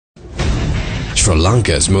Sri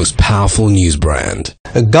Lanka's most powerful news brand.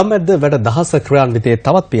 Gammadda වැඩ දහස ක්‍රියාන්විතයේ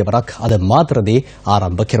තවත් පියවරක් අද මාතරදී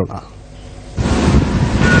ආරම්භ කෙරුණා.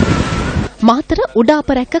 මාතර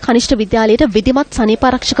උඩාපරැක්ක කනිෂ්ඨ විද්‍යාලයට විධිමත්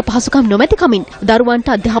සනීපාරක්ෂක පහසුකම් නොමැතිකමින් දරුවන්ට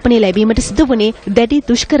අධ්‍යාපනය ලැබීමට සිදු වුණේ දැඩි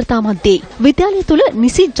දුෂ්කරතා මැද්දේ. විද්‍යාලය තුළ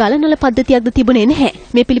නිසි ජලනල පද්ධතියක්ද තිබුණේ නැහැ.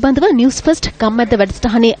 මේ පිළිබඳව නිවුස් ෆස්ට් ගම්මැද්ද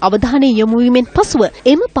වැඩසටහනේ අවධානය යොමු වීමෙන් පසුව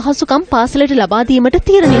එම පහසුකම් පාසලට ලබා දීමට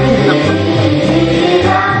තීරණය කෙරුණා.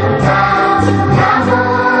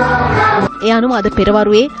 ඒ අනුව අද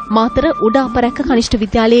පෙරවරුවේ මාතර උඩාපරැක්ක කනිෂ්ඨ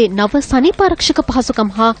විද්‍යාලයේ නව සනීපාරක්ෂක පහසුකම්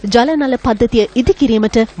හා ජලනල පද්ධතිය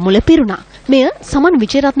ඉදිකිරීමට මුල පිරුණා. මෙය සමන්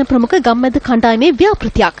විජේරත්න ප්‍රමුඛ ගම්මැද්ද කණ්ඩායමේ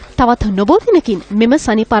ව්‍යාපෘතියක්. තවත් නොබෝ දිනකින් මෙම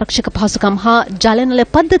සනීපාරක්ෂක පහසුකම් හා ජලනල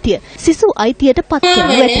පද්ධතිය සිසු අයිතියට පත්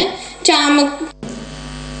කරනු ඇත.